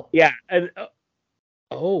Prodigal. Yeah, and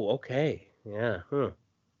okay, yeah,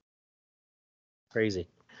 crazy.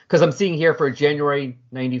 Because I'm seeing here for January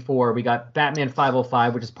 '94, we got Batman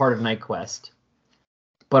 505, which is part of Night Quest.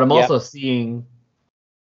 But I'm also seeing,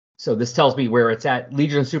 so this tells me where it's at.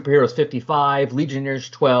 Legion of Superheroes 55, Legionnaires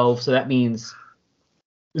 12. So that means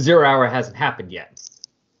 0 Hour hasn't happened yet.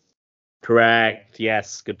 Correct.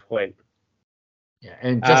 Yes. Good point. Yeah,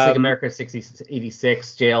 and Justice America 86,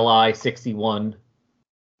 JLI 61.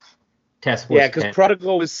 Task Force. Yeah, because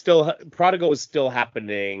Prodigal was still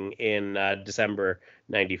happening in December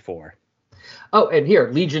 '94. Oh, and here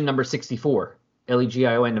Legion number 64,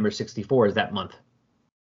 Legion number 64 is that month.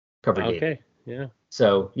 Cover date. Okay. Yeah.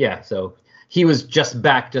 So he was just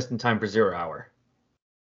back just in time for 0 Hour.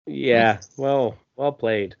 Yeah. Well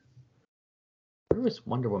played. Where was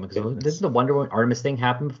Wonder Woman? Because didn't the Wonder Woman Artemis thing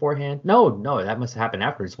happen beforehand? No, that must have happened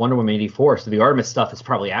after. It's Wonder Woman 84, so the Artemis stuff is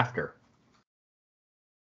probably after.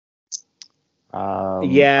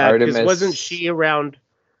 Yeah, because wasn't she around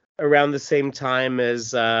the same time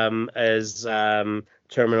as Terminal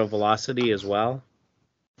Velocity as well?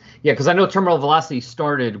 Yeah, because I know Terminal Velocity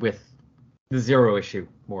started with the 0 issue,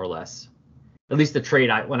 more or less. At least the trade.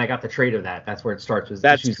 When I got the trade of that's where it starts.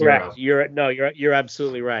 That's issue correct. 0. You're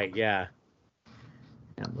absolutely right. Yeah.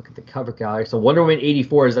 And look at the cover gallery. So Wonder Woman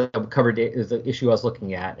 84 is the cover date, is the issue I was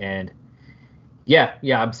looking at, and yeah,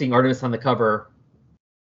 I'm seeing Artemis on the cover.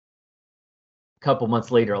 A couple months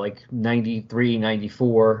later, like 93,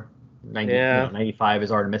 94, 95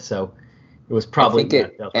 is Artemis. So it was probably. I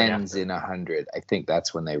think it ends in 100. I think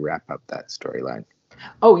that's when they wrap up that storyline.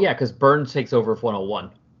 Oh yeah, because Burns takes over for 101.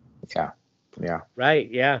 Yeah. Right.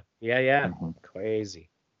 Yeah. Mm-hmm. Crazy.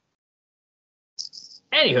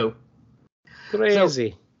 Anywho.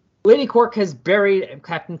 Crazy. So, Lady Quark has buried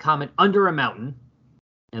Captain Comet under a mountain.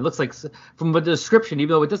 And it looks like, from the description,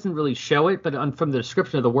 even though it doesn't really show it, but from the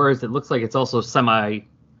description of the words, it looks like it's also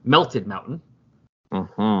semi-melted mountain.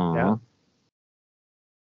 Mm-hmm. Yeah.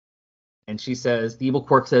 And she says, the evil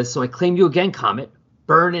Quark says, so I claim you again, Comet.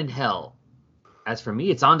 Burn in hell. As for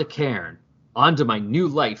me, it's on to Cairn. On to my new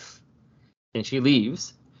life. And she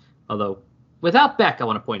leaves. Although, without Beck, I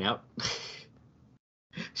want to point out.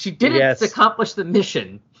 She didn't accomplish the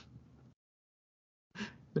mission.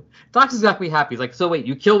 Doc's exactly happy. He's like, so wait,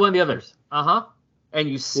 you killed one of the others. Uh-huh. And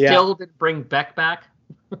you still didn't bring Beck back?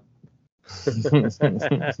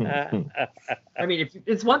 I mean,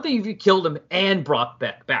 it's one thing if you killed him and brought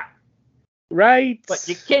Beck back. Right. But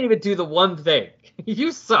you can't even do the one thing.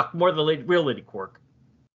 You suck more than real Lady Quark.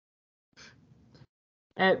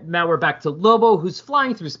 And now we're back to Lobo, who's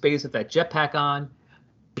flying through space with that jetpack on.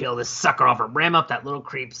 Peel this sucker off and ram up that little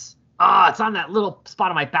creeps. It's on that little spot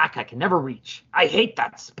on my back I can never reach. I hate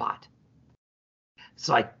that spot.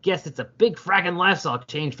 So I guess it's a big fragging lifestyle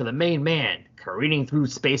change for the main man, careening through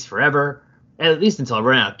space forever, at least until I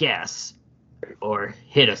run out of gas. Or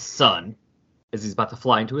hit a sun, as he's about to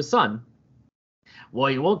fly into a sun. Well,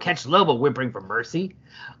 you won't catch Lobo whimpering for mercy.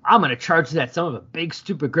 I'm gonna charge that son of a big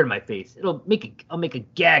stupid grin in my face. I'll make a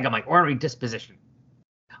gag on my ornery disposition.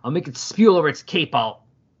 I'll make it spew over its cape.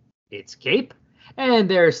 Its cape? And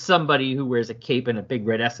there's somebody who wears a cape and a big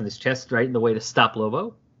red S on his chest right in the way to stop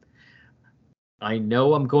Lobo. I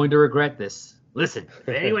know I'm going to regret this. Listen, if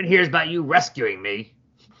anyone hears about you rescuing me.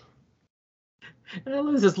 And I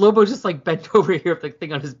love this. Lobo's just like bent over here with the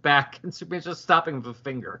thing on his back, and Superman's just stopping with a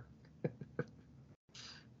finger.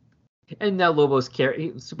 And now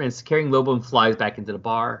Superman's carrying Lobo and flies back into the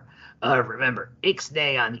bar. Remember,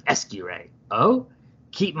 Ixnay on the Escure. Oh?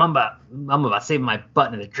 Keep Mamba about saving my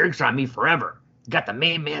butt, and the drinks are on me forever. Got the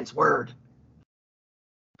main man's word.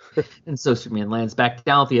 And so Superman lands back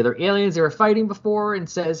down with the other aliens they were fighting before and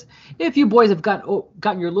says, if you boys have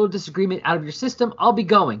gotten your little disagreement out of your system, I'll be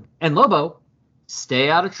going. And Lobo, stay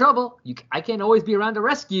out of trouble. I can't always be around to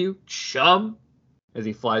rescue you, chum. As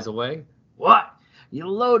he flies away. What? You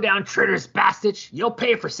low-down traitorous bastard. You'll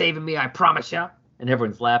pay for saving me, I promise you. And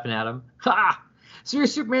everyone's laughing at him. Ha! So you're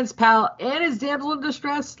Superman's pal and his damsel in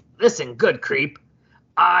distress? Listen, good creep.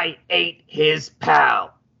 I ate his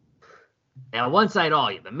pal. Now, one side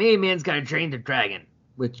all you. The main man's got to drain the dragon,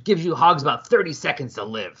 which gives you hogs about 30 seconds to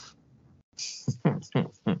live.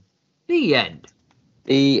 The end.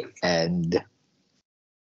 The end.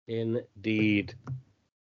 Indeed.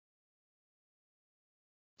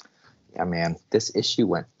 Yeah, man. This issue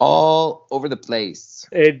went all over the place.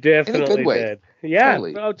 It definitely in a good way. did. Yeah.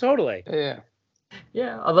 Totally. Oh, totally. Yeah.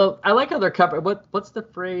 Yeah, although I like how they're covered. What's the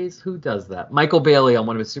phrase? Who does that? Michael Bailey on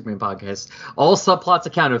one of his Superman podcasts. All subplots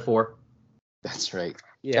accounted for. That's right.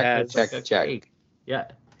 Yeah, It's like, check. okay. Yeah.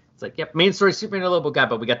 It's like, yep, main story Superman and Lobo guy,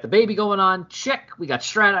 but we got the baby going on. Check. We got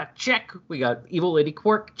Strata. Check. We got Evil Lady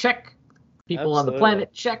Quark. Check. People on the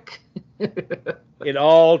planet. Check. It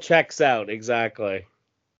all checks out exactly.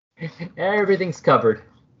 Everything's covered.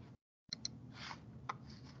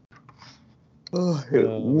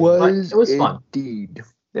 It was fun. Indeed.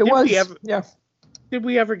 It was. Yeah. Did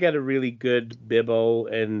we ever get a really good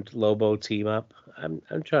Bibbo and Lobo team up? I'm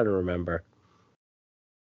trying to remember.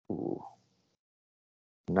 Ooh.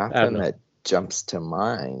 Nothing that jumps to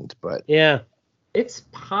mind, but yeah, it's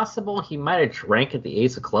possible he might have drank at the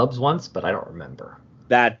Ace of Clubs once, but I don't remember.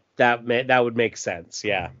 That would make sense.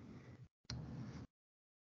 Yeah.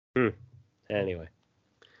 Anyway,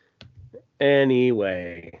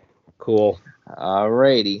 cool.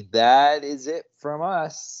 Alrighty, that is it from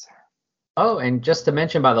us. Oh, and just to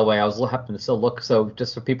mention, by the way, I was happening to still look, so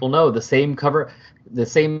just so people know, the same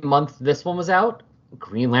month this one was out,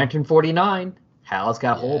 Green Lantern 49. Hal's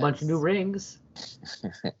got a whole bunch of new rings.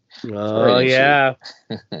 Oh, yeah.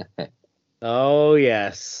 Oh,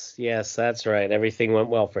 yes. Yes, that's right. Everything went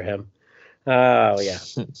well for him. Oh, yeah.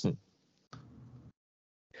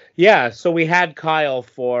 Yeah, so we had Kyle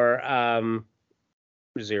for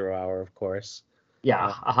 0 hour, of course. Yeah,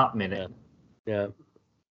 a hot minute. Yeah.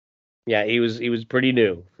 Yeah, he was pretty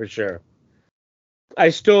new, for sure. I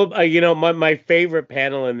still, my favorite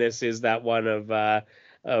panel in this is that one of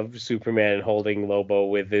Superman holding Lobo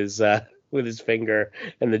with his finger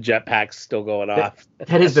and the jetpack's still going off.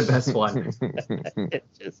 That is the best one.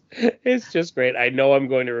 It's just great. I know I'm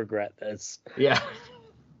going to regret this. Yeah.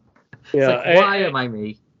 Why am I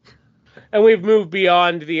me? And we've moved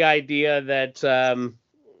beyond the idea that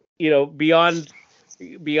beyond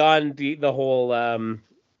the whole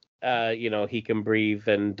he can breathe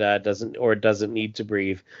and doesn't need to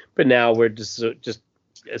breathe. But now we're just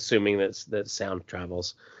assuming that sound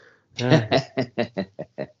travels.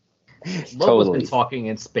 Lobo's been talking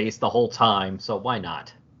in space the whole time, so why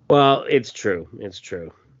not? Well, it's true.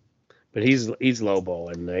 But he's Lobo,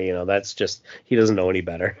 and that's just, he doesn't know any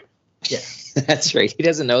better. Yeah, that's right. He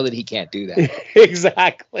doesn't know that he can't do that.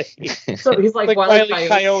 Exactly. So he's like Wile E.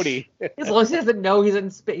 Coyote. As long as he doesn't know he's in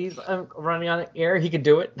space, running on the air, he can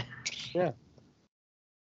do it. Yeah.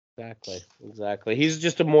 Exactly. He's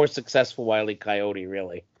just a more successful Wile E. Coyote,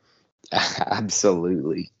 really.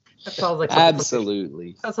 Absolutely. That sounds like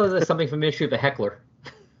absolutely. That sounds like something from Issue of the Heckler.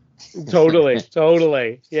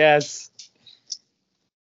 Totally. Yes.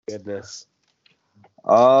 Goodness.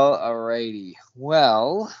 Alrighty.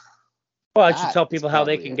 Well, I should tell people how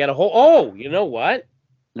they can get a hold. Oh, you know what?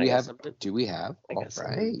 Do we have? I got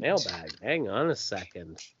some mailbag. Hang on a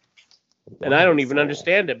second. And I don't even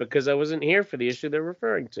understand it because I wasn't here for the issue they're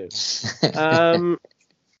referring to.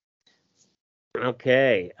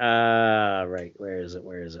 Okay. Right. Where is it?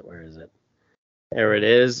 There it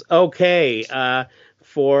is. Okay.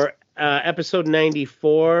 For episode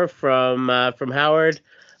 94 from Howard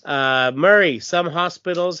Murray, some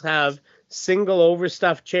hospitals have single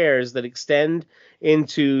overstuffed chairs that extend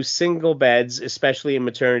into single beds, especially in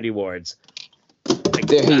maternity wards.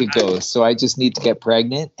 There you go. So I just need to get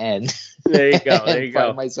pregnant and there you go.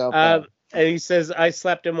 Find myself out. And he says, I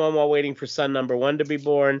slept in one while waiting for son number 1 to be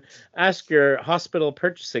born. Ask your hospital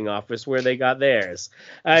purchasing office where they got theirs.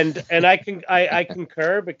 And I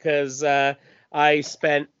concur because I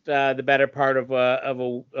spent the better part of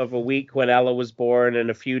a week when Ella was born and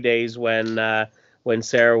a few days when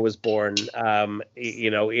Sarah was born.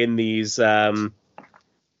 In these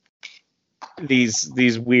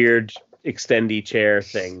weird extendy chair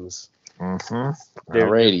things. Mm-hmm.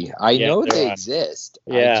 Alrighty. I know they exist.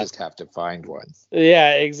 Yeah. I just have to find one.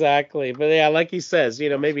 Yeah, exactly. But yeah, like he says,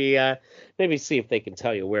 maybe see if they can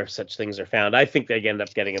tell you where such things are found. I think they end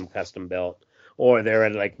up getting them custom built, or they're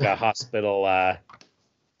at like a hospital, a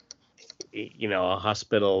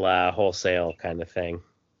hospital wholesale kind of thing.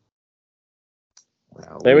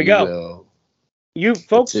 Well, there we go. You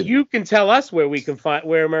folks, you can tell us where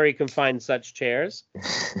Murray can find such chairs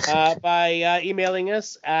by emailing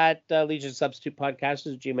us at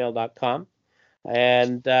legionsubstitutepodcasters@gmail.com.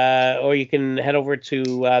 And or you can head over to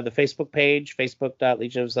the Facebook page,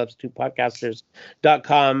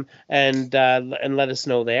 facebook.legionsubstitutepodcasters.com, and let us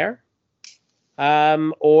know there.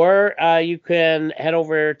 Or you can head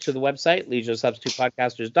over to the website,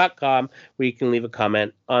 legionsubstitutepodcasters.com, where you can leave a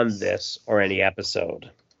comment on this or any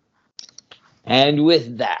episode. And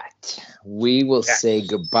with that, we will say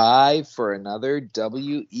goodbye for another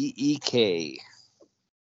WEEK.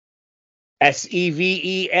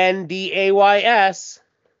 Sevendays.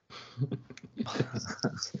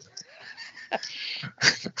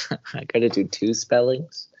 I gotta do 2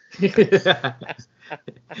 spellings.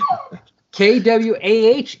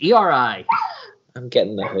 KWAHERI. I'm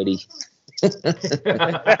getting the hoodie.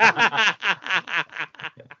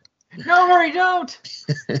 No, hurry, don't.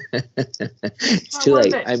 It's too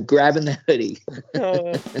late. I'm grabbing the hoodie.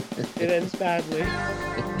 Oh, it ends badly.